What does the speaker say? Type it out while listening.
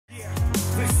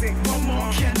Listen, what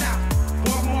more can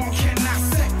I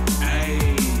say?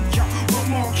 Hey, yo, what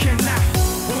more can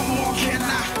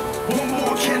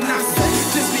I say?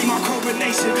 This be my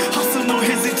coronation, hustle, no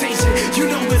hesitation. You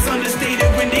know it's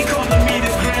understated when they calling me the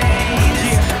greatest.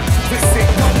 Yeah, listen,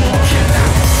 what more can I?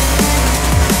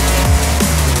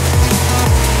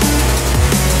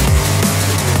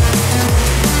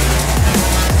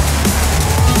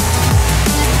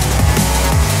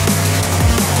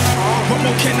 What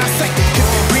more can I say?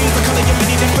 Green's the color you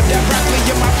need to put that broccoli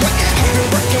in my plate. I've been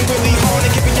working really hard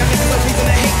and giving y'all niggas a reason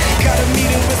to hate. Got a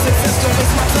meeting with success, don't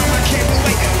waste my time, I can't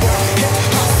relate. Hip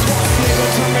hop swap, nigga,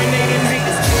 terminating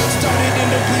haters. Started in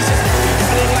the bleachers,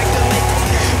 got it like the lake.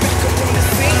 Back up on the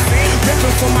scene,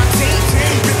 ripping for my team.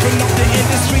 Ripping off the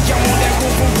industry, I'm on that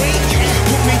Wolverine.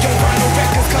 Put me on vinyl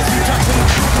records, cause we dropping the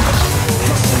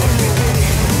crushing the rhythm.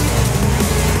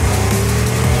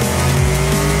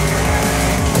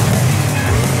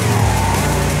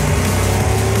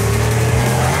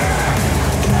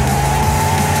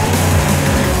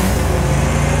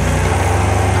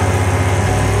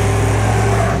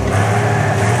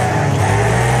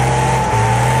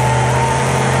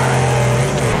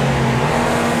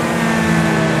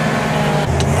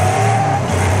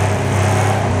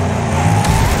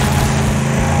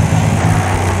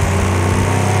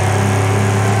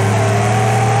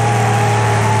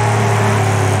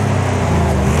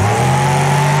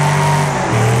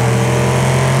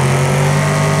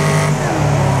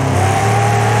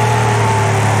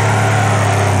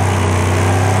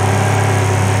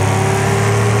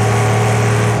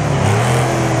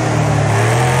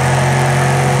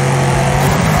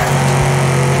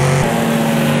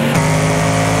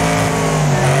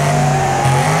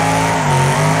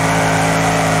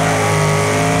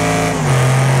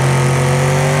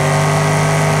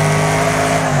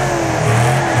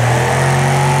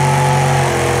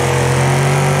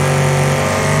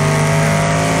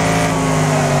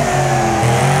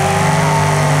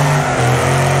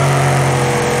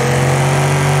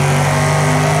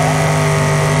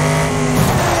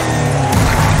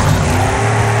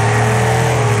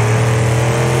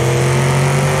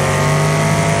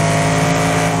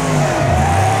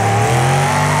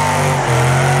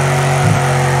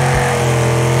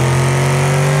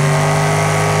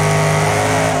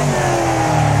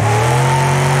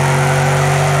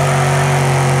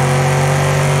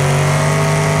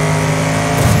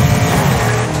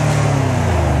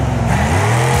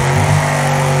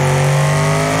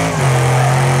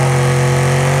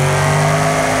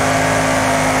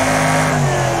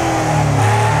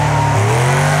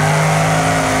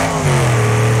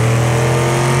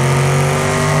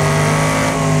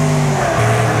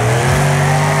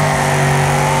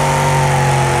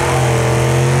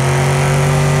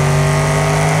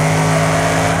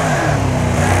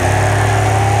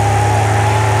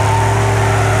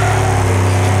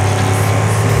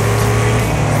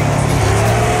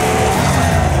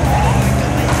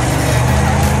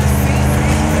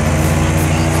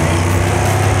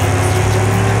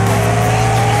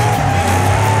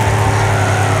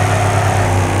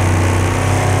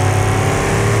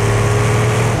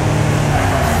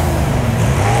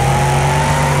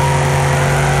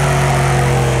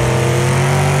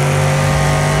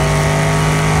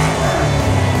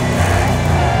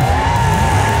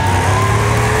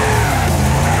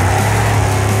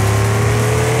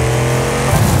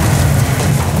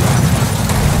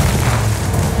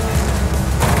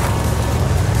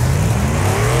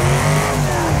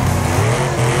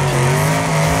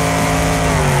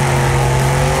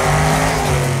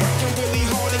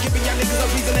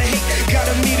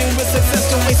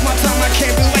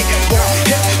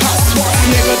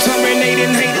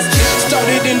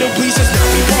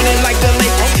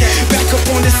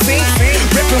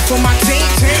 For my team,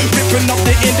 ripping off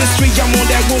the industry, I'm on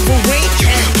that Wolverine.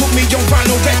 Put me on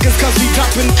vinyl records, cause we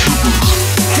dropping